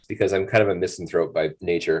because I'm kind of a misanthrope by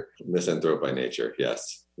nature. Misanthrope by nature.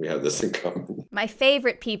 Yes, we have this in common. My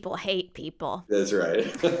favorite people hate people. That's right.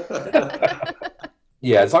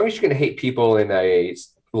 Yeah, as long as you can hate people in a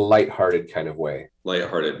lighthearted kind of way.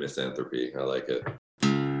 Lighthearted misanthropy. I like it.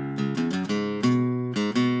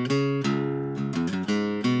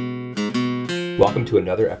 Welcome to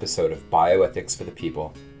another episode of Bioethics for the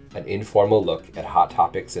People, an informal look at hot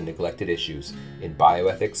topics and neglected issues in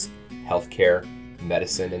bioethics, healthcare,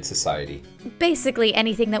 medicine, and society. Basically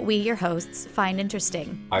anything that we, your hosts, find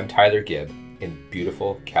interesting. I'm Tyler Gibb in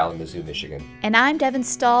beautiful Kalamazoo, Michigan. And I'm Devin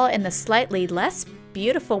Stahl in the slightly less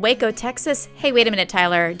beautiful Waco, Texas. Hey, wait a minute,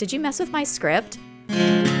 Tyler. Did you mess with my script?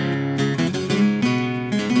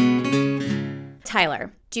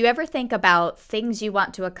 Tyler, do you ever think about things you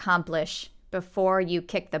want to accomplish before you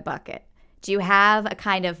kick the bucket? Do you have a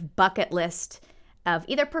kind of bucket list of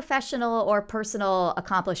either professional or personal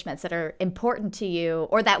accomplishments that are important to you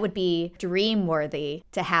or that would be dream-worthy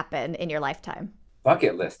to happen in your lifetime?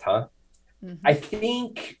 Bucket list, huh? Mm-hmm. I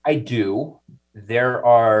think I do. There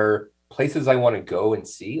are places I want to go and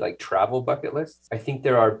see, like travel bucket lists. I think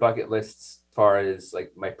there are bucket lists as far as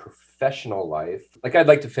like my professional life. Like I'd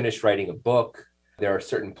like to finish writing a book. There are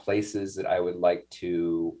certain places that I would like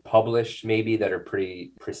to publish maybe that are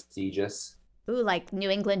pretty prestigious. Ooh, like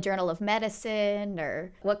New England Journal of Medicine,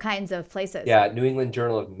 or what kinds of places? Yeah, New England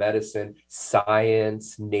Journal of Medicine,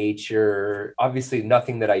 Science, Nature. Obviously,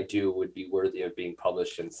 nothing that I do would be worthy of being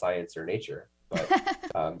published in Science or Nature. But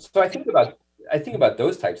so I think about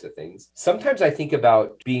those types of things. Sometimes I think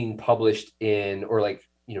about being published in, or like,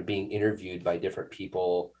 being interviewed by different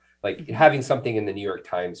people, like having something in the New York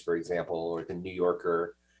Times, for example, or the New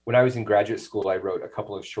Yorker. When I was in graduate school, I wrote a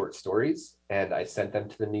couple of short stories and I sent them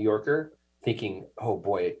to the New Yorker thinking, oh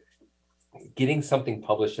boy, getting something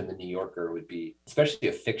published in the New Yorker would be, especially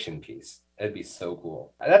a fiction piece, that'd be so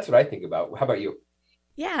cool. That's what I think about. How about you?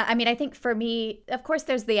 Yeah, I mean, I think for me, of course,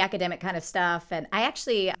 there's the academic kind of stuff. And I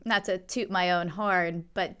actually, not to toot my own horn,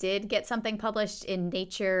 but did get something published in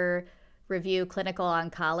Nature Review Clinical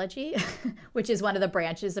Oncology, which is one of the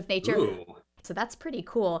branches of Nature. Ooh. So that's pretty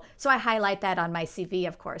cool. So I highlight that on my CV,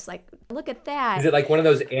 of course. Like, look at that. Is it like one of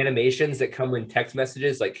those animations that come in text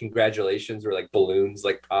messages, like congratulations, or like balloons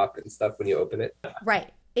like pop and stuff when you open it?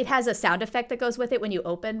 Right. It has a sound effect that goes with it when you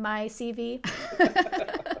open my CV.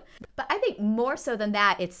 But I think more so than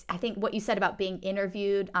that, I think what you said about being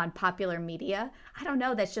interviewed on popular media, I don't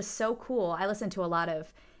know, that's just so cool. I listen to a lot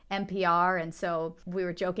of NPR, and so we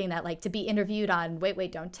were joking that like to be interviewed on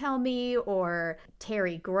Wait, Don't Tell Me or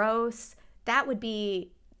Terry Gross, that would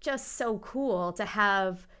be just so cool to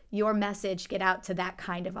have your message get out to that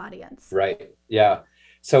kind of audience. Right. Yeah.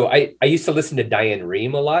 So I used to listen to Diane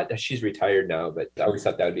Rehm a lot. She's retired now, but I always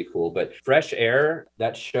thought that would be cool. But Fresh Air,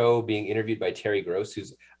 that show being interviewed by Terry Gross,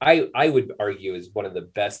 who's I would argue is one of the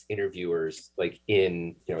best interviewers like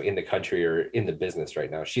in the country or in the business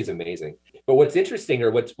right now. She's amazing. But what's interesting,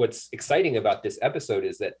 or what's exciting about this episode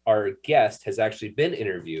is that our guest has actually been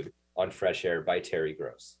interviewed on Fresh Air by Terry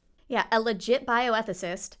Gross. Yeah, a legit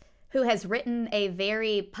bioethicist who has written a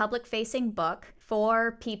very public-facing book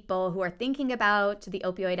for people who are thinking about the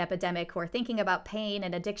opioid epidemic, who are thinking about pain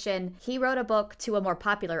and addiction. He wrote a book to a more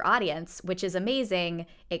popular audience, which is amazing.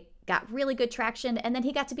 It got really good traction, and then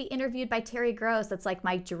he got to be interviewed by Terry Gross. That's like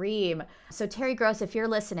my dream. So Terry Gross, if you're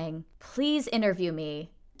listening, please interview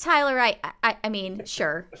me. Tyler, I mean,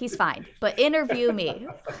 sure, he's fine, but interview me.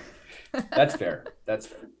 That's fair. That's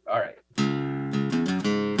fair. All right.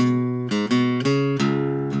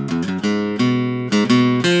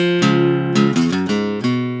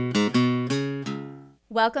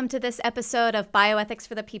 Welcome to this episode of Bioethics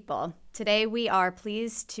for the People. Today we are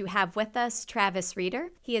pleased to have with us Travis Reeder.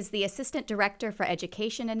 He is the Assistant Director for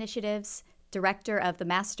Education Initiatives, Director of the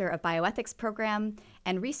Master of Bioethics Program,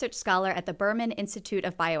 and Research Scholar at the Berman Institute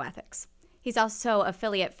of Bioethics. He's also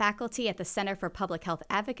affiliate faculty at the Center for Public Health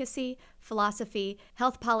Advocacy, Philosophy,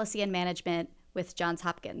 Health Policy and Management with Johns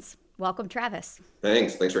Hopkins. Welcome, Travis.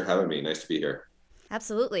 Thanks for having me. Nice to be here.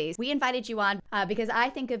 Absolutely. We invited you on because I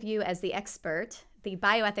think of you as the expert, the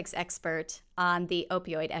bioethics expert on the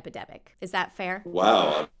opioid epidemic. Is that fair?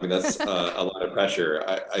 Wow. I mean, that's a lot of pressure.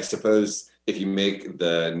 I suppose if you make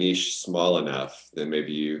the niche small enough, then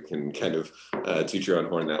maybe you can kind of toot your own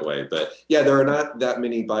horn that way. But yeah, there are not that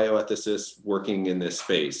many bioethicists working in this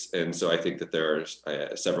space. And so I think that there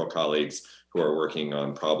are several colleagues who are working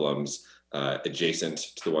on problems adjacent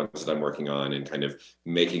to the ones that I'm working on and kind of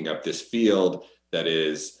making up this field that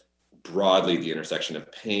is broadly the intersection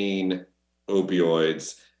of pain,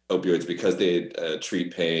 opioids, opioids because they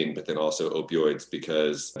treat pain, but then also opioids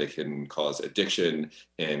because they can cause addiction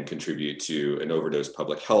and contribute to an overdose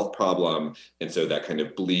public health problem. And so that kind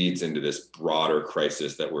of bleeds into this broader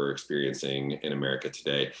crisis that we're experiencing in America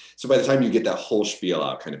today. So by the time you get that whole spiel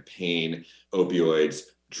out, kind of pain, opioids,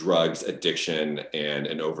 drugs, addiction, and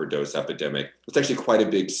an overdose epidemic, it's actually quite a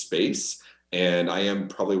big space. And I am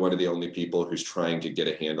probably one of the only people who's trying to get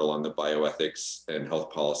a handle on the bioethics and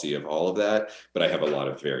health policy of all of that. But I have a lot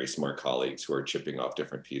of very smart colleagues who are chipping off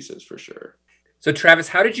different pieces for sure. So Travis,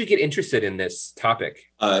 how did you get interested in this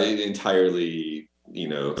topic? Entirely,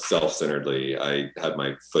 self-centeredly. I had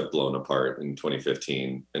my foot blown apart in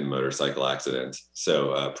 2015 in a motorcycle accident.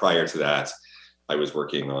 So prior to that, I was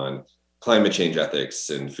working on climate change ethics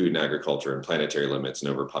and food and agriculture and planetary limits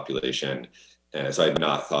and overpopulation. So I had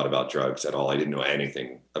not thought about drugs at all. I didn't know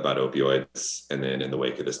anything about opioids. And then in the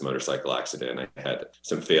wake of this motorcycle accident, I had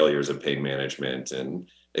some failures of pain management and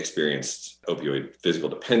experienced opioid physical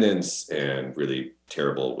dependence and really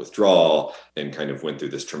terrible withdrawal, and kind of went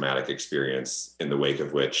through this traumatic experience, in the wake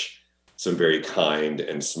of which some very kind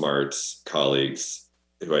and smart colleagues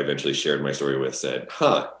who I eventually shared my story with said,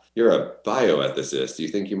 you're a bioethicist. Do you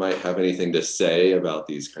think you might have anything to say about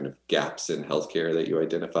these kind of gaps in healthcare that you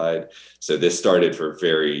identified? So this started for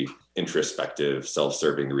very introspective,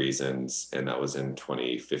 self-serving reasons. And that was in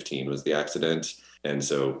 2015 was the accident. And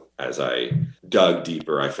so as I dug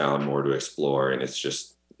deeper, I found more to explore, and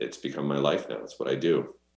it's become my life now. It's what I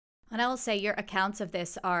do. And I will say your accounts of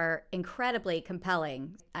this are incredibly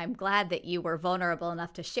compelling. I'm glad that you were vulnerable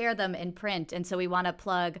enough to share them in print. And so we want to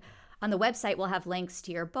plug on the website, we'll have links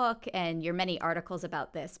to your book and your many articles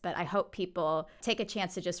about this, but I hope people take a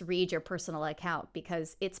chance to just read your personal account,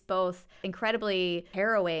 because it's both incredibly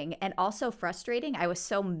harrowing and also frustrating. I was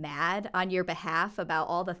so mad on your behalf about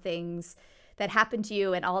all the things that happened to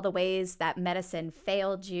you and all the ways that medicine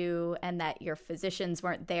failed you and that your physicians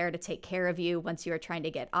weren't there to take care of you once you were trying to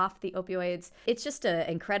get off the opioids. It's just an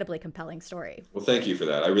incredibly compelling story. Well, thank you for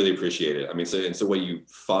that. I really appreciate it. I mean, so what you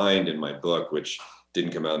find in my book, which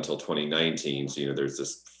didn't come out until 2019. So, there's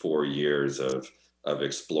this 4 years of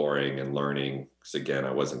exploring and learning. Because again,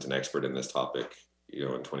 I wasn't an expert in this topic, in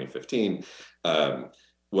 2015,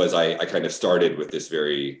 was I kind of started with this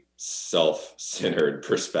very self-centered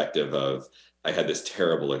perspective of, I had this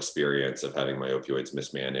terrible experience of having my opioids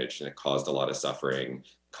mismanaged, and it caused a lot of suffering,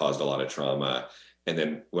 caused a lot of trauma. And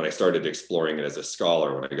then when I started exploring it as a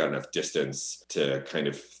scholar, when I got enough distance to kind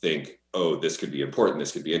of think, oh, this could be important,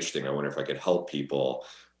 this could be interesting, I wonder if I could help people,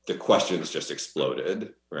 the questions just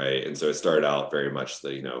exploded, right? And so it started out very much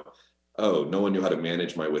oh, no one knew how to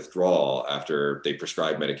manage my withdrawal after they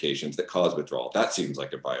prescribed medications that cause withdrawal. That seems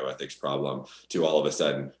like a bioethics problem, to all of a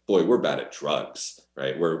sudden, boy, we're bad at drugs,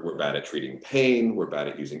 right? We're bad at treating pain. We're bad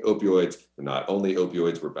at using opioids. But not only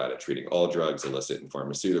opioids, we're bad at treating all drugs, illicit and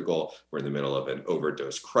pharmaceutical. We're in the middle of an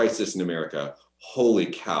overdose crisis in America. Holy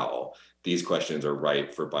cow, these questions are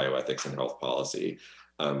ripe for bioethics and health policy.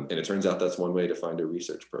 And it turns out that's one way to find a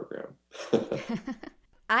research program.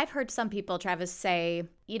 I've heard some people, Travis, say,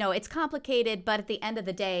 it's complicated, but at the end of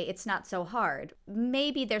the day, it's not so hard.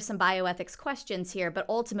 Maybe there's some bioethics questions here, but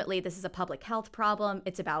ultimately this is a public health problem.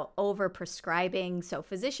 It's about over-prescribing. So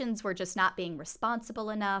physicians were just not being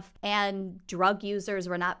responsible enough, and drug users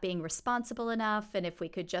were not being responsible enough. And if we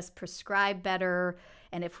could just prescribe better,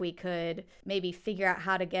 and if we could maybe figure out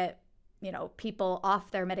how to get people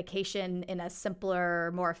off their medication in a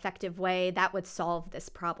simpler, more effective way, that would solve this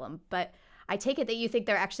problem. But I take it that you think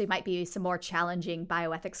there actually might be some more challenging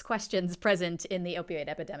bioethics questions present in the opioid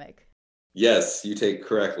epidemic. Yes, you take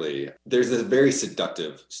correctly. There's this very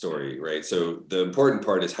seductive story, right? So the important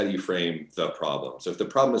part is, how do you frame the problem? So if the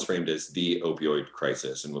problem is framed as the opioid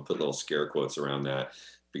crisis, and we'll put little scare quotes around that,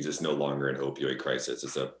 because it's no longer an opioid crisis,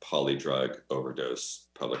 it's a polydrug overdose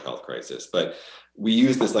public health crisis. But we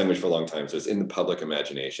use this language for a long time, so it's in the public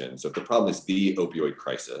imagination. So if the problem is the opioid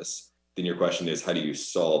crisis, then your question is, how do you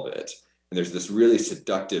solve it? And there's this really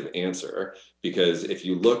seductive answer, because if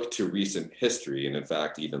you look to recent history, and in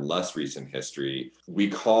fact, even less recent history, we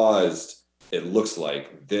caused, it looks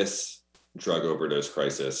like, this drug overdose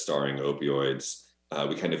crisis starring opioids.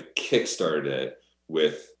 We kind of kickstarted it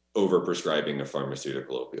with overprescribing of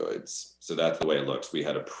pharmaceutical opioids. So that's the way it looks. We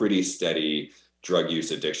had a pretty steady drug use,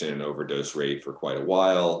 addiction, and overdose rate for quite a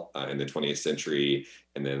while in the 20th century.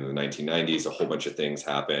 And then in the 1990s, a whole bunch of things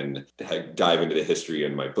happened. I dive into the history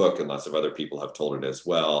in my book, and lots of other people have told it as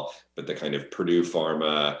well. But the kind of Purdue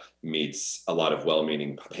Pharma meets a lot of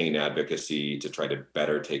well-meaning pain advocacy to try to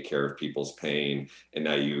better take care of people's pain. And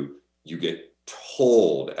now you get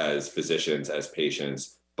told as physicians, as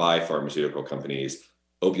patients, by pharmaceutical companies,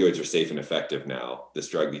 opioids are safe and effective now. This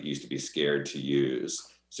drug that you used to be scared to use.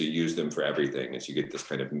 So you use them for everything. And so you get this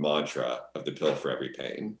kind of mantra of the pill for every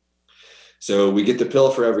pain. So we get the pill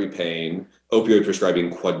for every pain. Opioid prescribing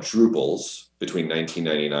quadruples between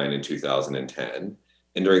 1999 and 2010.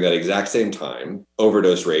 And during that exact same time,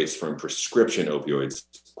 overdose rates from prescription opioids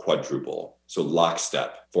quadruple. So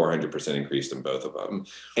lockstep, 400% increased in both of them.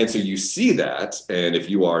 And so you see that. And if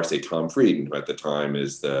you are, say, Tom Frieden, who at the time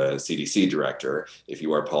is the CDC director, if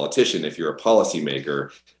you are a politician, if you're a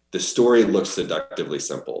policymaker, the story looks seductively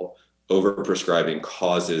simple. Overprescribing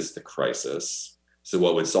causes the crisis. So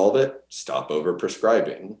what would solve it? Stop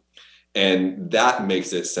overprescribing. And that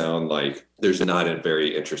makes it sound like there's not a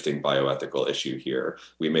very interesting bioethical issue here.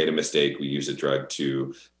 We made a mistake. We use a drug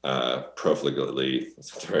to profligately,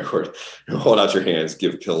 that's the right word, hold out your hands,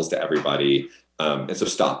 give pills to everybody. And so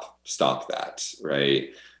stop that, right?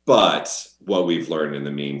 But what we've learned in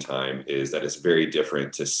the meantime is that it's very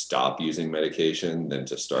different to stop using medication than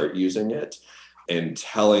to start using it. And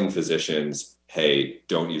telling physicians, hey,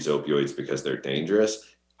 don't use opioids because they're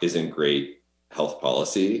dangerous isn't great health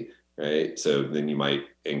policy, right? So then you might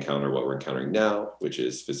encounter what we're encountering now, which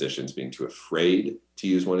is physicians being too afraid to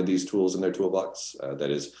use one of these tools in their toolbox, that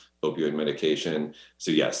is opioid medication. So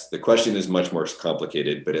yes, the question is much more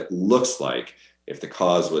complicated, but it looks like if the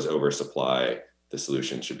cause was oversupply, the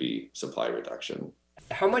solution should be supply reduction.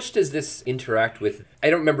 How much does this interact with, I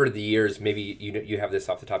don't remember the years, maybe you have this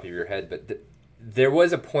off the top of your head, but there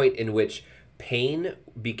was a point in which pain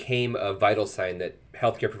became a vital sign that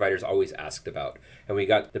healthcare providers always asked about. And we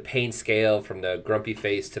got the pain scale from the grumpy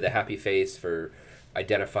face to the happy face for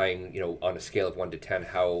identifying, on a scale of 1 to 10,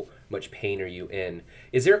 how much pain are you in?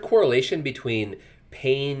 Is there a correlation between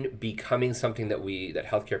pain becoming something that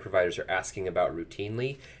healthcare providers are asking about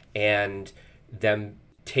routinely and them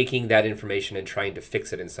taking that information and trying to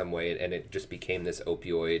fix it in some way, and it just became this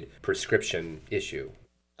opioid prescription issue?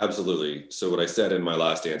 Absolutely. So what I said in my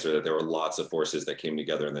last answer, that there were lots of forces that came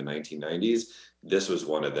together in the 1990s. This was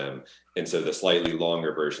one of them. And so the slightly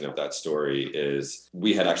longer version of that story is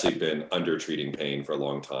we had actually been under-treating pain for a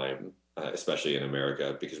long time, especially in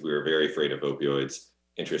America, because we were very afraid of opioids,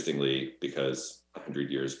 interestingly, because 100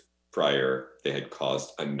 years prior, they had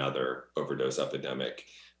caused another overdose epidemic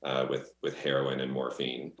with heroin and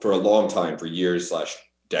morphine. For a long time, for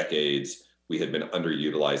years/decades, we had been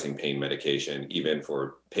underutilizing pain medication, even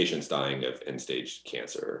for patients dying of end-stage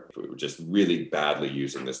cancer. We were just really badly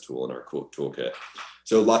using this tool in our toolkit.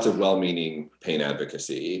 So lots of well-meaning pain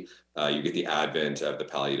advocacy. You get the advent of the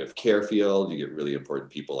palliative care field. You get really important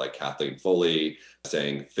people like Kathleen Foley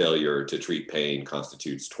saying failure to treat pain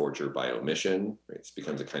constitutes torture by omission. It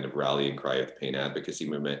becomes a kind of rallying cry of the pain advocacy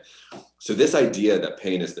movement. So this idea that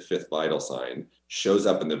pain is the fifth vital sign shows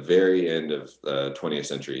up in the very end of the 20th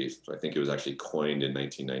century. So I think it was actually coined in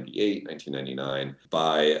 1998, 1999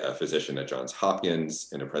 by a physician at Johns Hopkins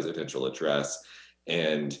in a presidential address.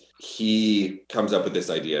 And he comes up with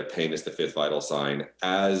this idea of pain is the fifth vital sign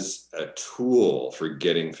as a tool for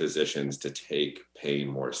getting physicians to take pain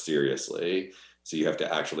more seriously. So you have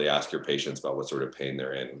to actually ask your patients about what sort of pain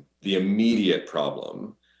they're in. The immediate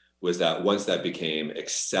problem was that once that became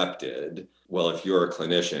accepted, well, if you're a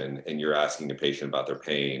clinician and you're asking a patient about their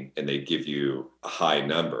pain and they give you a high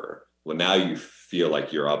number, well, now you feel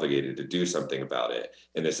like you're obligated to do something about it.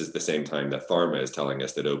 And this is the same time that pharma is telling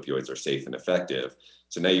us that opioids are safe and effective.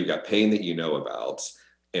 So now you've got pain that you know about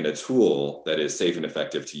and a tool that is safe and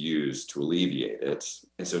effective to use to alleviate it.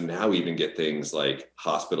 And so now we even get things like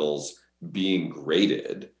hospitals being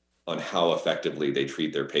graded on how effectively they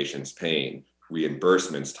treat their patients' pain,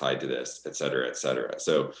 reimbursements tied to this, et cetera, et cetera.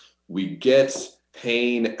 So we get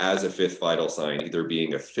pain as a fifth vital sign either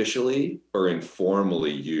being officially or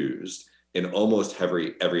informally used in almost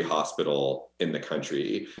every hospital in the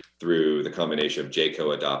country through the combination of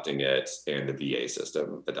JCAHO adopting it and the VA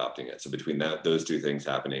system adopting it. So between those two things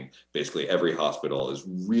happening, basically every hospital is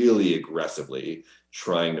really aggressively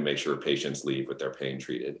trying to make sure patients leave with their pain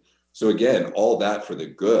treated. So again, all that for the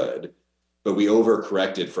good, but we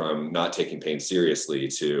overcorrected from not taking pain seriously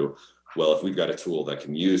to, well, if we've got a tool that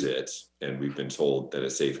can use it and we've been told that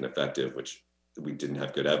it's safe and effective, which we didn't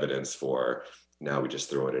have good evidence for, now we just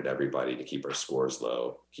throw it at everybody to keep our scores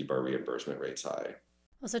low, keep our reimbursement rates high.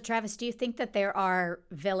 Well, so Travis, do you think that there are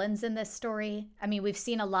villains in this story? I mean, we've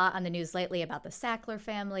seen a lot on the news lately about the Sackler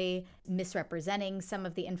family misrepresenting some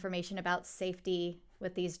of the information about safety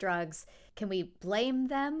with these drugs. Can we blame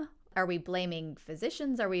them? Are we blaming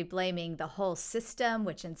physicians? Are we blaming the whole system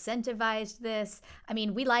which incentivized this? I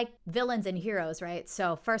mean, we like villains and heroes, right?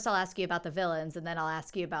 So first I'll ask you about the villains and then I'll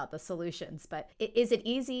ask you about the solutions. But is it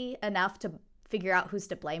easy enough to figure out who's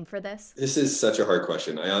to blame for this? This is such a hard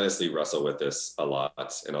question. I honestly wrestle with this a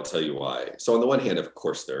lot, and I'll tell you why. So on the one hand, of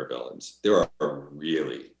course, there are villains. There are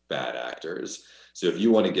really bad actors. So if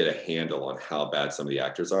you want to get a handle on how bad some of the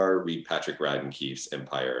actors are, read Patrick Radden Keefe's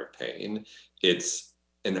Empire of Pain. It's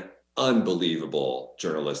an unbelievable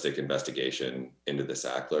journalistic investigation into the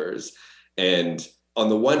Sacklers. And on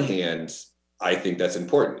the one hand, I think that's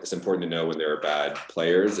important. It's important to know when there are bad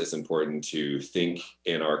players. It's important to think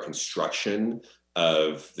in our construction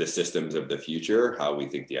of the systems of the future, how we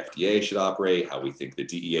think the FDA should operate, how we think the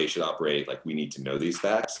DEA should operate. Like, we need to know these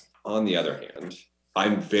facts. On the other hand,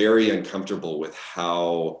 I'm very uncomfortable with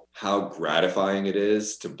how gratifying it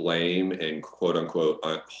is to blame and quote unquote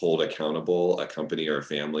hold accountable a company or a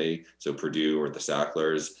family. So Purdue or the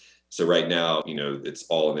Sacklers. So right now, it's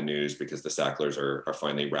all in the news because the Sacklers are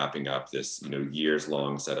finally wrapping up this, years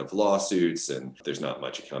long set of lawsuits, and there's not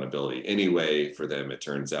much accountability anyway for them. It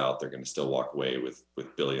turns out they're going to still walk away with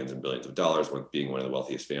billions and billions of dollars, being one of the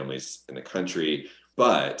wealthiest families in the country.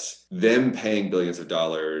 But them paying billions of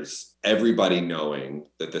dollars, everybody knowing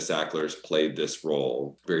that the Sacklers played this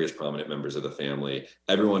role, various prominent members of the family,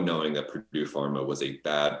 everyone knowing that Purdue Pharma was a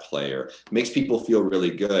bad player, makes people feel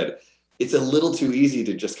really good. It's a little too easy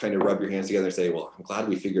to just kind of rub your hands together and say, well, I'm glad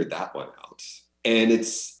we figured that one out. And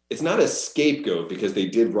it's not a scapegoat because they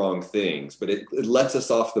did wrong things, but it lets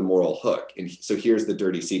us off the moral hook. And so here's the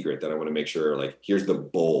dirty secret that I want to make sure, here's the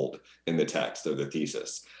bold in the text of the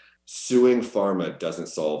thesis. Suing pharma doesn't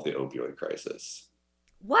solve the opioid crisis.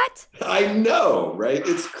 What? I know, right?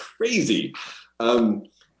 It's crazy.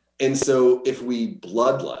 And so if we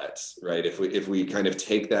bloodlet, right, if we kind of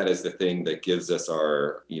take that as the thing that gives us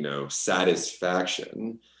our,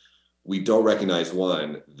 satisfaction, we don't recognize,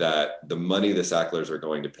 one, that the money the Sacklers are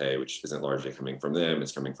going to pay, which isn't largely coming from them,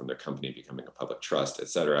 it's coming from their company becoming a public trust, et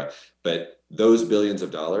cetera. But those billions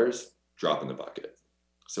of dollars drop in the bucket.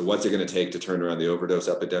 So what's it going to take to turn around the overdose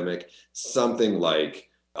epidemic? Something like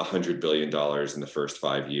 $100 billion in the first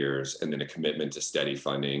 5 years, and then a commitment to steady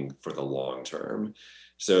funding for the long term.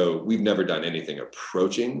 So we've never done anything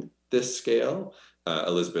approaching this scale.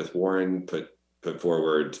 Elizabeth Warren put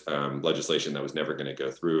forward legislation that was never going to go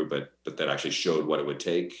through, but that actually showed what it would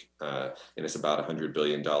take. And it's about $100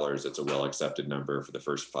 billion. It's a well-accepted number for the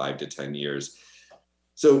first 5 to 10 years.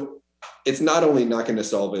 So it's not only not going to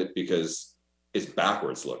solve it because it's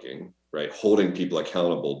backwards looking, right? Holding people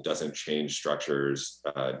accountable doesn't change structures,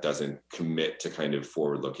 doesn't commit to kind of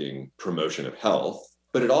forward-looking promotion of health,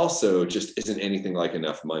 but it also just isn't anything like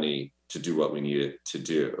enough money to do what we need it to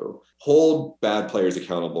do. Hold bad players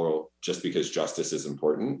accountable just because justice is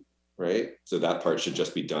important, right? So that part should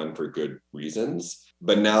just be done for good reasons.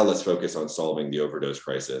 But now let's focus on solving the overdose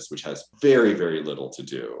crisis, which has very, very little to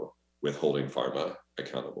do with holding pharma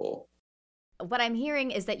accountable. What I'm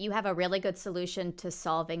hearing is that you have a really good solution to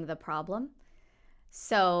solving the problem.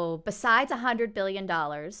 So besides $100 billion,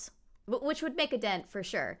 which would make a dent for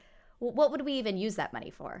sure, what would we even use that money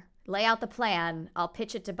for? Lay out the plan. I'll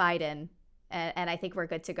pitch it to Biden, and I think we're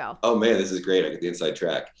good to go. Oh man, this is great. I get the inside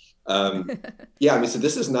track. Yeah, so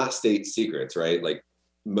this is not state secrets, right? Like,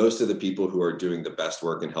 most of the people who are doing the best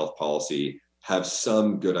work in health policy have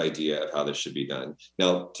some good idea of how this should be done.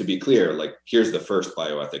 Now, to be clear, here's the first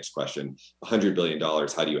bioethics question: $100 billion,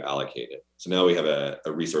 how do you allocate it? So now we have a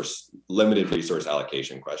limited resource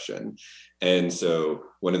allocation question. And so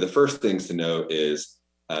one of the first things to know is,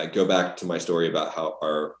 go back to my story about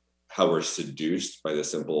how we're seduced by the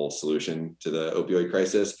simple solution to the opioid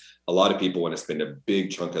crisis. A lot of people want to spend a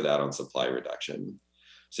big chunk of that on supply reduction.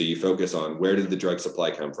 So you focus on, where did the drug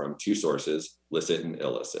supply come from? 2 sources, licit and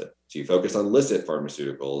illicit. So you focus on licit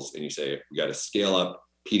pharmaceuticals and you say, we got to scale up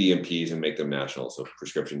PDMPs and make them national, so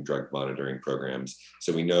prescription drug monitoring programs,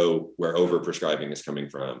 so we know where overprescribing is coming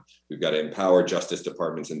from. We've got to empower justice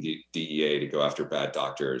departments and DEA to go after bad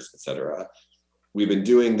doctors, et cetera. We've been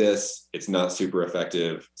doing this. It's not super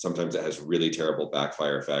effective. Sometimes it has really terrible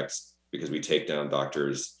backfire effects because we take down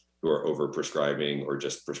doctors who are overprescribing or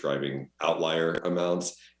just prescribing outlier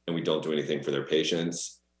amounts, and we don't do anything for their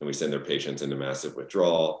patients. And we send their patients into massive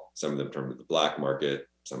withdrawal. Some of them turn to the black market.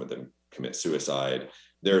 Some of them commit suicide.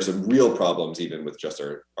 There are some real problems even with just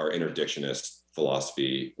our interdictionist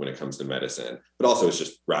philosophy when it comes to medicine, but also it's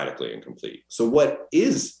just radically incomplete. So what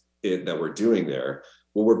is it that we're doing there?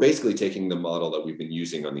 Well, we're basically taking the model that we've been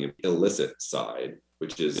using on the illicit side,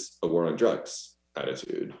 which is a war on drugs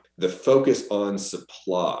attitude. The focus on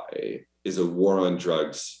supply is a war on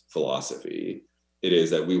drugs philosophy. It is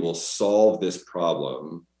that we will solve this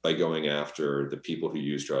problem by going after the people who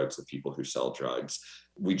use drugs, the people who sell drugs.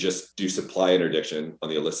 We just do supply interdiction on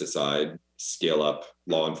the illicit side scale up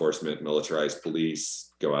law enforcement, militarize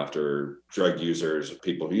police, go after drug users,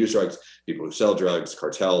 people who use drugs, people who sell drugs,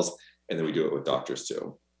 cartels, and then we do it with doctors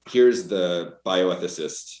too. Here's the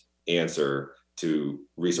bioethicist answer to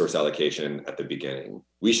resource allocation at the beginning.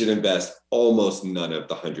 We should invest almost none of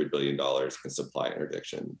the $100 billion in supply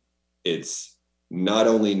interdiction. It's not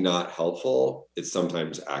only not helpful, it's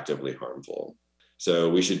sometimes actively harmful. So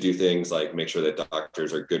we should do things like make sure that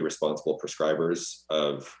doctors are good, responsible prescribers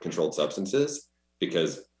of controlled substances,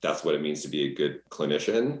 because that's what it means to be a good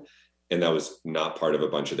clinician. And that was not part of a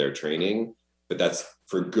bunch of their training, but that's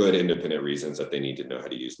for good independent reasons that they need to know how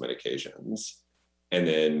to use medications. And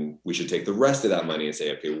then we should take the rest of that money and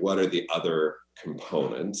say, okay, what are the other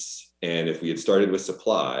components? And if we had started with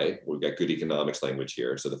supply, we've got good economics language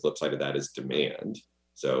here. So the flip side of that is demand.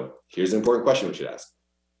 So here's an important question we should ask.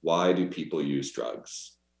 Why do people use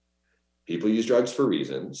drugs? People use drugs for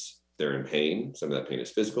reasons. They're in pain. Some of that pain is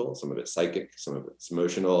physical, some of it's psychic, some of it's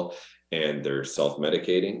emotional, and they're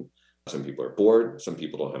self-medicating. Some people are bored. Some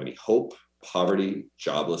people don't have any hope. Poverty,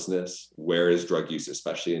 joblessness. Where is drug use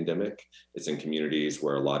especially endemic? It's in communities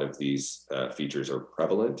where a lot of these features are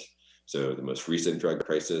prevalent. So the most recent drug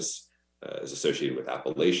crisis is associated with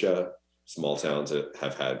Appalachia. Small towns that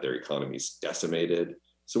have had their economies decimated.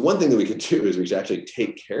 So one thing that we could do is we should actually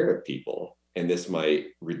take care of people, and this might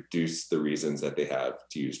reduce the reasons that they have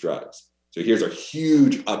to use drugs. So here's a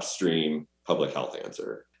huge upstream public health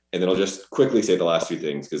answer. And then I'll just quickly say the last two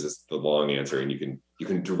things because it's the long answer and you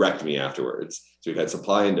can direct me afterwards. So we've had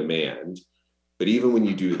supply and demand, but even when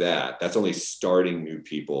you do that, that's only starting new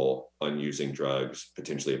people on using drugs,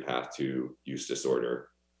 potentially a path to use disorder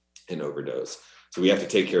and overdose. So we have to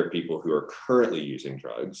take care of people who are currently using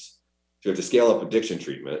drugs. So we have to scale up addiction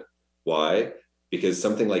treatment. Why? Because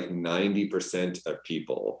something like 90% of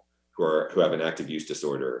people who have an active use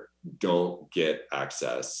disorder don't get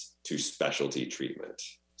access to specialty treatment.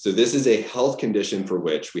 So this is a health condition for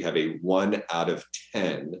which we have a 1 out of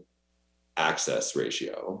 10 access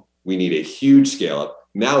ratio. We need a huge scale up.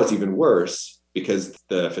 Now it's even worse because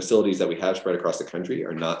the facilities that we have spread across the country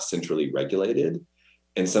are not centrally regulated.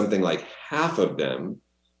 And something like half of them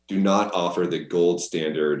do not offer the gold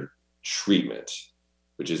standard treatment,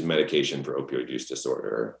 which is medication for opioid use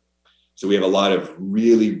disorder. So we have a lot of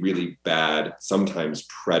really, really bad, sometimes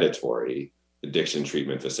predatory addiction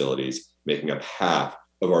treatment facilities making up half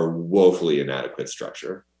of our woefully inadequate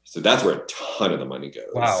structure. So that's where a ton of the money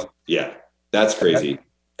goes. Wow. Yeah, that's crazy.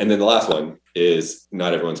 And then the last one is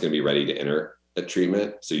not everyone's going to be ready to enter a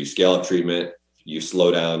treatment. So you scale up treatment, you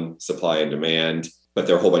slow down supply and demand, but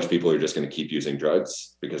there are a whole bunch of people who are just going to keep using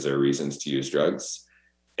drugs because there are reasons to use drugs.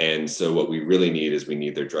 And so what we really need is we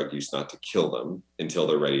need their drug use not to kill them until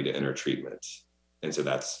they're ready to enter treatment. And so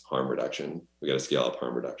that's harm reduction. We got to scale up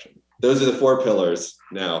harm reduction. Those are the 4 pillars.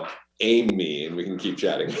 Now, aim me and we can keep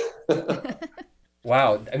chatting.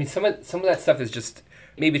 Wow. I mean, some of that stuff is just,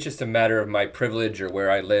 maybe it's just a matter of my privilege or where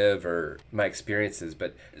I live or my experiences,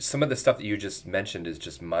 but some of the stuff that you just mentioned is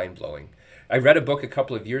just mind-blowing. I read a book a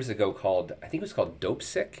couple of years ago called, I think it was called Dope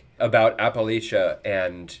Sick, about Appalachia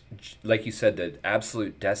and, like you said, the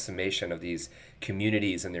absolute decimation of these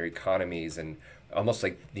communities and their economies and almost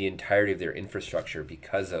like the entirety of their infrastructure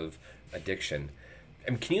because of addiction.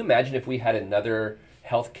 I mean, can you imagine if we had another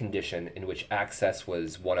health condition in which access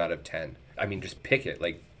was 1 out of 10? I mean, just pick it,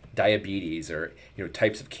 like diabetes or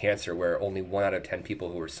types of cancer where only 1 out of 10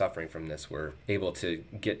 people who were suffering from this were able to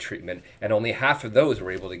get treatment, and only half of those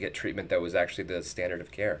were able to get treatment that was actually the standard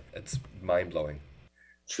of care. It's mind-blowing.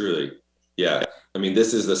 Truly. Yeah. I mean,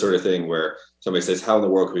 this is the sort of thing where somebody says, how in the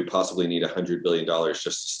world could we possibly need $100 billion just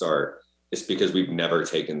to start? It's because we've never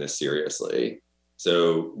taken this seriously.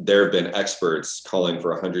 So there have been experts calling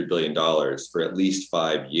for $100 billion for at least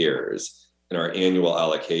 5 years. And our annual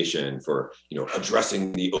allocation for,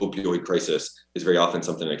 addressing the opioid crisis is very often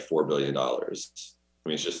something like $4 billion. I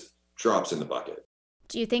mean, it's just drops in the bucket.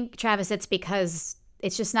 Do you think, Travis, it's because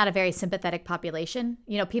it's just not a very sympathetic population?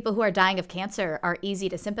 People who are dying of cancer are easy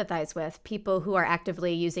to sympathize with. People who are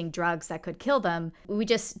actively using drugs that could kill them, we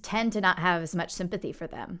just tend to not have as much sympathy for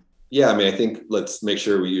them. Yeah, I mean, I think let's make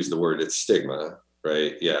sure we use the word, it's stigma,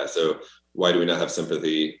 right? Yeah, so why do we not have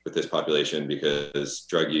sympathy with this population? Because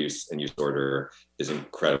drug use and use disorder is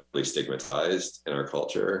incredibly stigmatized in our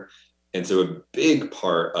culture. And so a big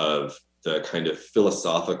part of the kind of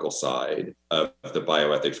philosophical side of the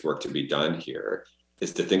bioethics work to be done here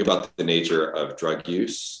is to think about the nature of drug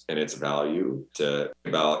use and its value, to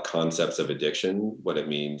think about concepts of addiction, what it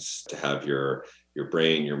means to have your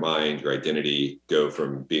brain, your mind, your identity go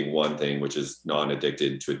from being one thing, which is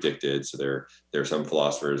non-addicted, to addicted. So there are some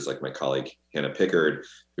philosophers like my colleague Hannah Pickard,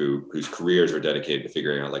 whose careers are dedicated to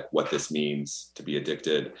figuring out like what this means to be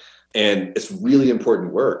addicted. And it's really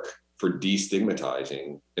important work for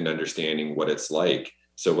destigmatizing and understanding what it's like.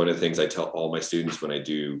 So one of the things I tell all my students when I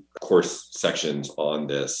do course sections on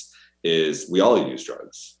this is we all use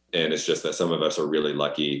drugs. And it's just that some of us are really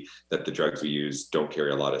lucky that the drugs we use don't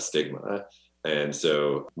carry a lot of stigma. And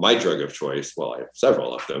so my drug of choice, well, I have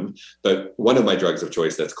several of them, but one of my drugs of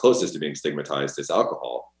choice that's closest to being stigmatized is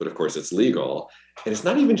alcohol. But of course, it's legal. And it's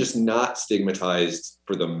not even just not stigmatized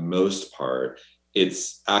for the most part.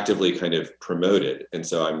 It's actively kind of promoted. And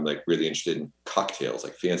so I'm like really interested in cocktails,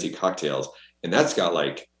 like fancy cocktails. And that's got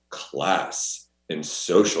like class and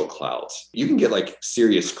social clout. You can get like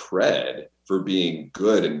serious cred for being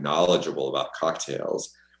good and knowledgeable about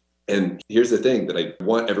cocktails. And here's the thing that I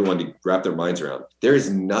want everyone to wrap their minds around. There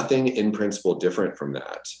is nothing in principle different from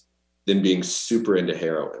that than being super into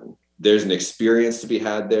heroin. There's an experience to be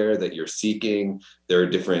had there that you're seeking. There are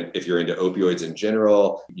different, if you're into opioids in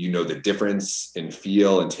general, you know the difference in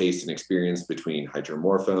feel and taste and experience between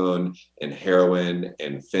hydromorphone and heroin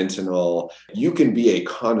and fentanyl. You can be a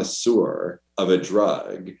connoisseur of a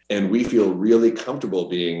drug, and we feel really comfortable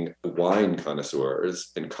being wine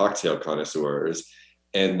connoisseurs and cocktail connoisseurs.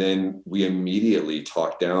 And then we immediately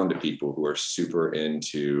talk down to people who are super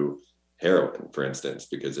into heroin, for instance,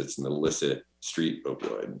 because it's an illicit street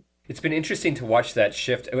opioid. It's been interesting to watch that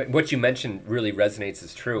shift. What you mentioned really resonates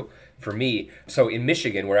as true for me. So in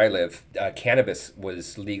Michigan, where I live, cannabis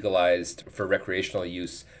was legalized for recreational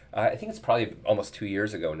use. I think it's probably almost 2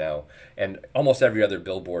 years ago now. And almost every other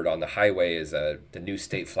billboard on the highway is the new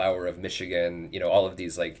state flower of Michigan, all of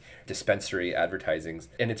these like dispensary advertisings.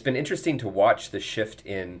 And it's been interesting to watch the shift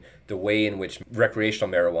in the way in which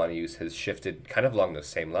recreational marijuana use has shifted kind of along those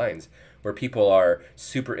same lines, where people are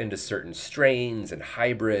super into certain strains and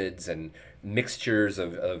hybrids and mixtures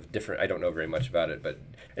of different, I don't know very much about it,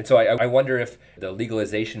 and so I wonder if the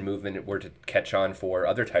legalization movement were to catch on for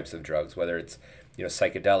other types of drugs, whether it's,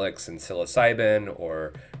 psychedelics and psilocybin,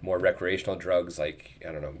 or more recreational drugs like,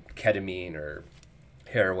 I don't know, ketamine or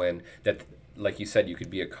heroin, that, like you said, you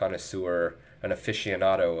could be a connoisseur, an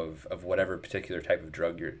aficionado of whatever particular type of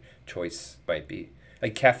drug your choice might be.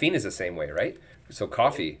 Like caffeine is the same way, right? So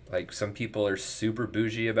coffee, like some people are super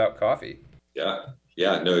bougie about coffee. Yeah,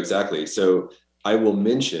 no, exactly. So I will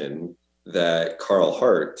mention that Carl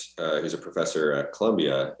Hart, who's a professor at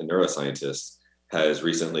Columbia, a neuroscientist, has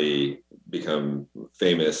recently become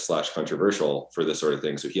famous / controversial for this sort of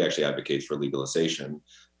thing. So he actually advocates for legalization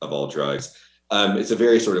of all drugs. It's a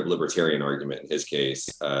very sort of libertarian argument in his case.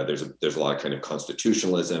 There's a lot of kind of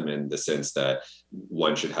constitutionalism in the sense that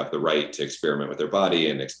one should have the right to experiment with their body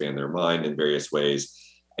and expand their mind in various ways.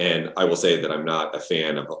 And I will say that I'm not a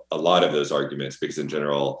fan of a lot of those arguments because in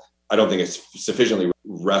general, I don't think it sufficiently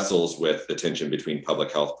wrestles with the tension between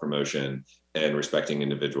public health promotion and respecting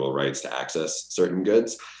individual rights to access certain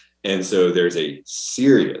goods. And so there's a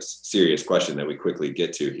serious question that we quickly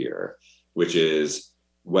get to here, which is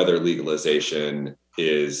whether legalization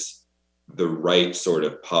is the right sort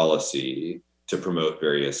of policy to promote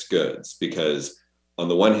various goods. Because on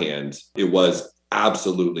the one hand, it was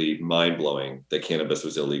absolutely mind-blowing that cannabis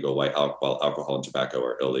was illegal while alcohol and tobacco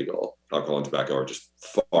are illegal. Alcohol and tobacco are just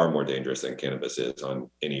far more dangerous than cannabis is on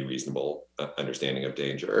any reasonable understanding of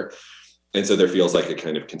danger. And so there feels like a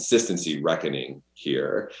kind of consistency reckoning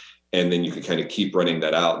here. And then you can kind of keep running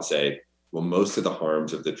that out and say, well, most of the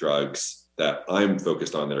harms of the drugs that I'm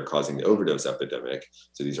focused on that are causing the overdose epidemic,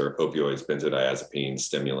 so these are opioids, benzodiazepines,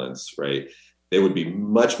 stimulants, right? They would be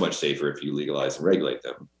much, much safer if you legalize and regulate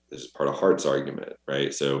them. This is part of Hart's argument,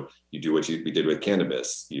 right? So you do what we did with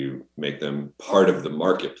cannabis. You make them part of the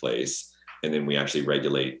marketplace, and then we actually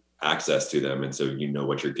regulate access to them. And so you know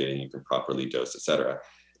what you're getting, you can properly dose, et cetera.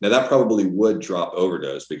 Now that probably would drop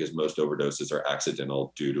overdose because most overdoses are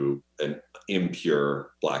accidental due to an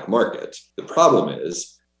impure black market. The problem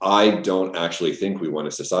is, I don't actually think we want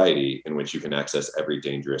a society in which you can access every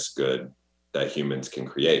dangerous good that humans can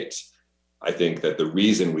create. I think that the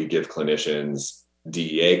reason we give clinicians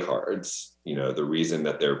DEA cards, the reason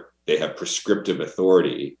that they have prescriptive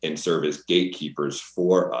authority and serve as gatekeepers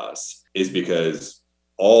for us is because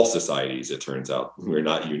all societies, it turns out, we're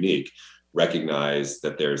not unique, recognize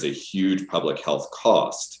that there's a huge public health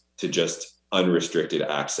cost to just unrestricted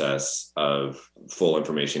access of full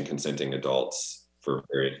information consenting adults for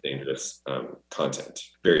various dangerous content,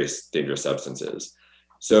 various dangerous substances.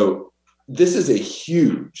 So This is a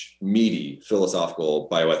huge, meaty philosophical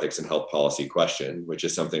bioethics and health policy question, which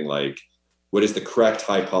is something like, what is the correct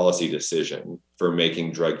high policy decision for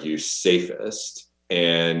making drug use safest?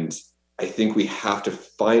 And I think we have to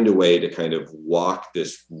find a way to kind of walk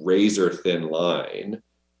this razor thin line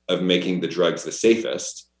of making the drugs the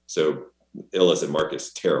safest. So illicit market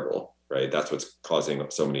is terrible, right? That's what's causing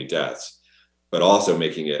so many deaths, but also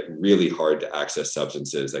making it really hard to access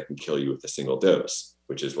substances that can kill you with a single dose,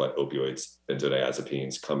 which is what opioids,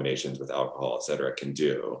 benzodiazepines, combinations with alcohol, et cetera, can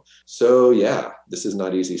do. So yeah, this is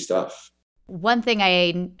not easy stuff. One thing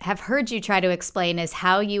I have heard you try to explain is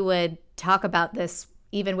how you would talk about this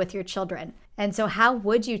even with your children. And so how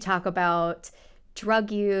would you talk about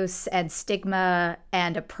drug use and stigma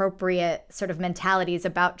and appropriate sort of mentalities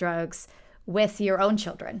about drugs with your own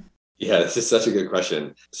children? Yeah, this is such a good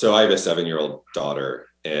question. So I have a 7-year-old daughter,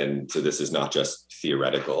 and so this is not just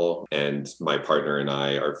theoretical. And my partner and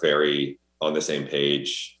I are very on the same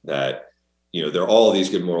page that, there are all these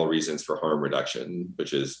good moral reasons for harm reduction,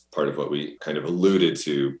 which is part of what we kind of alluded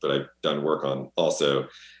to, but I've done work on also.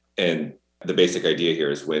 And the basic idea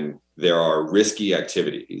here is when there are risky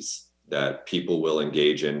activities that people will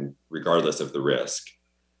engage in regardless of the risk,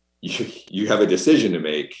 you have a decision to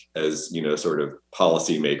make as, sort of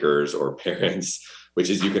policymakers or parents, which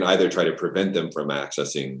is you can either try to prevent them from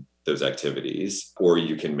accessing those activities, or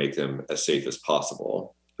you can make them as safe as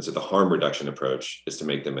possible. So the harm reduction approach is to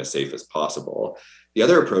make them as safe as possible. The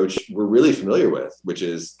other approach we're really familiar with, which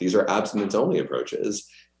is these are abstinence only approaches.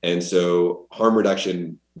 And so harm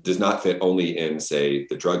reduction does not fit only in, say,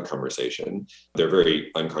 the drug conversation. There are very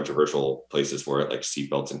uncontroversial places for it, like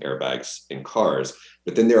seatbelts and airbags in cars.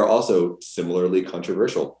 But then there are also similarly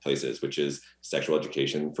controversial places, which is sexual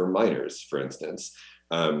education for minors, for instance.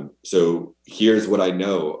 So here's what I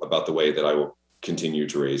know about the way that I will continue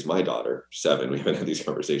to raise my daughter, 7. We haven't had these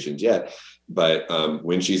conversations yet. But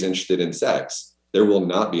when she's interested in sex, there will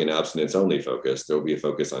not be an abstinence-only focus. There will be a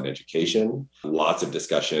focus on education, lots of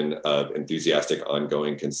discussion of enthusiastic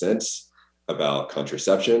ongoing consents about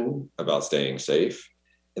contraception, about staying safe.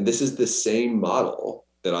 And this is the same model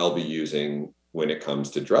that I'll be using when it comes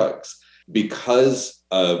to drugs. Because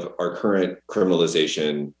of our current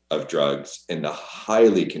criminalization of drugs and the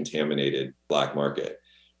highly contaminated black market,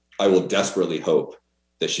 I will desperately hope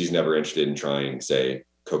that she's never interested in trying, say,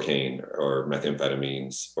 cocaine or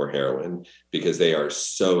methamphetamines or heroin, because they are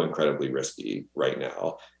so incredibly risky right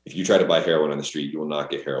now. If you try to buy heroin on the street, you will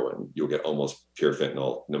not get heroin. You'll get almost pure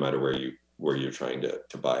fentanyl, no matter where you're trying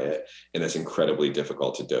to buy it. And that's incredibly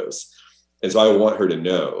difficult to dose. And so I want her to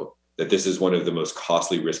know that this is one of the most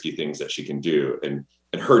costly, risky things that she can do. And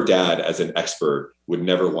her dad, as an expert, would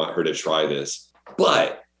never want her to try this.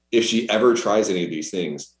 But if she ever tries any of these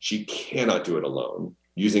things, she cannot do it alone.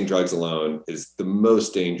 Using drugs alone is the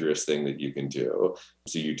most dangerous thing that you can do.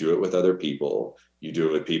 So you do it with other people. You do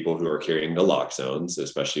it with people who are carrying naloxone,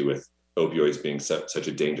 especially with opioids being such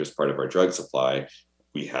a dangerous part of our drug supply.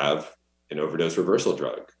 We have an overdose reversal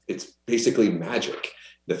drug. It's basically magic.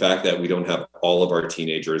 The fact that we don't have all of our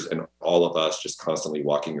teenagers and all of us just constantly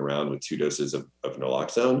walking around with 2 doses of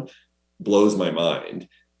naloxone blows my mind.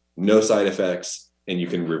 No side effects. And you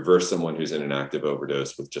can reverse someone who's in an active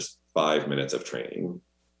overdose with just 5 minutes of training.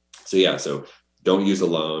 So don't use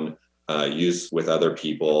alone, use with other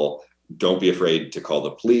people. Don't be afraid to call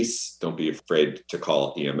the police. Don't be afraid to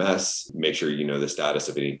call EMS. Make sure you know the status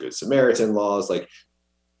of any Good Samaritan laws. Like,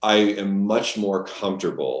 I am much more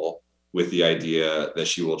comfortable with the idea that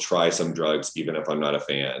she will try some drugs, even if I'm not a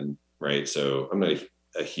fan, right? So I'm not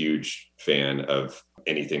a huge fan of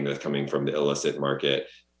anything that's coming from the illicit market.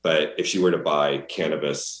 But if she were to buy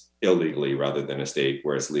cannabis illegally rather than a state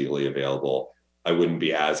where it's legally available, I wouldn't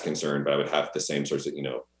be as concerned, but I would have the same sorts of,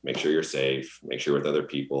 make sure you're safe, make sure with other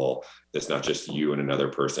people, that's not just you and another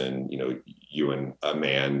person, you and a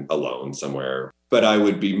man alone somewhere. But I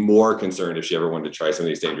would be more concerned if she ever wanted to try some of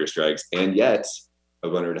these dangerous drugs. And yet I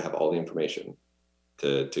want her to have all the information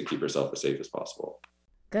to keep herself as safe as possible.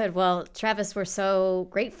 Good. Well, Travis, we're so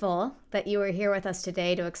grateful that you were here with us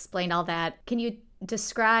today to explain all that. Can you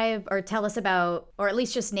describe or tell us about, or at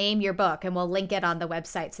least just name your book, and we'll link it on the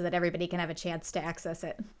website so that everybody can have a chance to access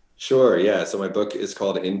it? Sure. Yeah. So my book is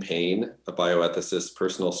called In Pain, A Bioethicist's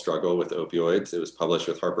Personal Struggle with Opioids. It was published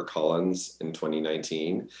with HarperCollins in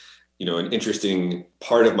 2019. An interesting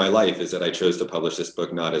part of my life is that I chose to publish this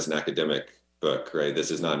book not as an academic book, right?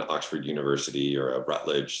 This is not an Oxford University or a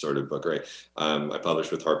Rutledge sort of book, right? I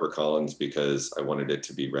published with HarperCollins because I wanted it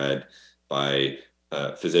to be read by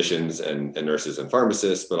physicians and nurses and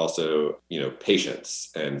pharmacists, but also,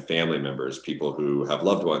 patients and family members, people who have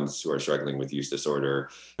loved ones who are struggling with use disorder,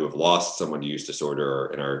 who have lost someone to use disorder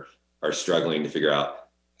and are are struggling to figure out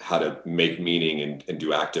how to make meaning and do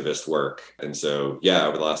activist work. And so, yeah,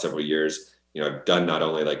 over the last several years, I've done not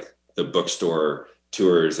only like the bookstore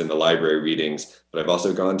tours and the library readings, but I've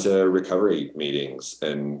also gone to recovery meetings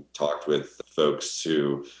and talked with folks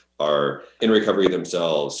who are in recovery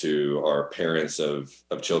themselves, who are parents of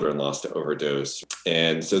children lost to overdose.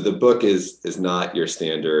 And so the book is not your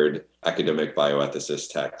standard academic bioethicist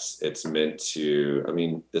text. It's meant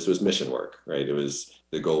to, this was mission work, right?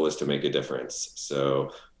 The goal was to make a difference.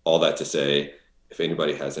 So all that to say, if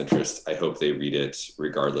anybody has interest, I hope they read it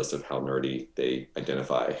regardless of how nerdy they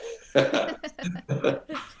identify.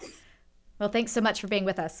 Well, thanks so much for being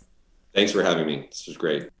with us. Thanks for having me. This was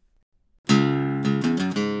great.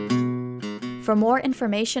 For more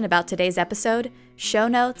information about today's episode, show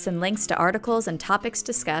notes, and links to articles and topics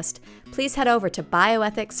discussed, please head over to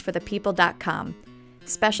bioethicsforthepeople.com.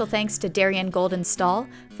 Special thanks to Darian Golden-Stahl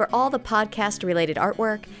for all the podcast-related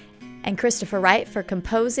artwork, and Christopher Wright for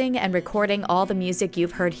composing and recording all the music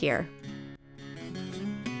you've heard here.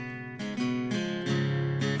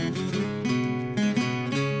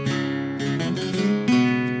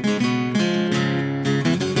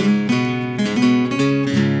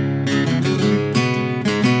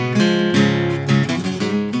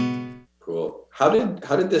 Cool. How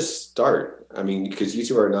did this start? Because you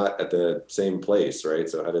two are not at the same place, right?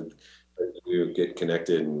 So how did you get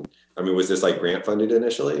connected? And was this like grant funded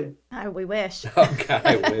initially? We wish. Okay,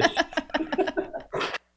 I wish.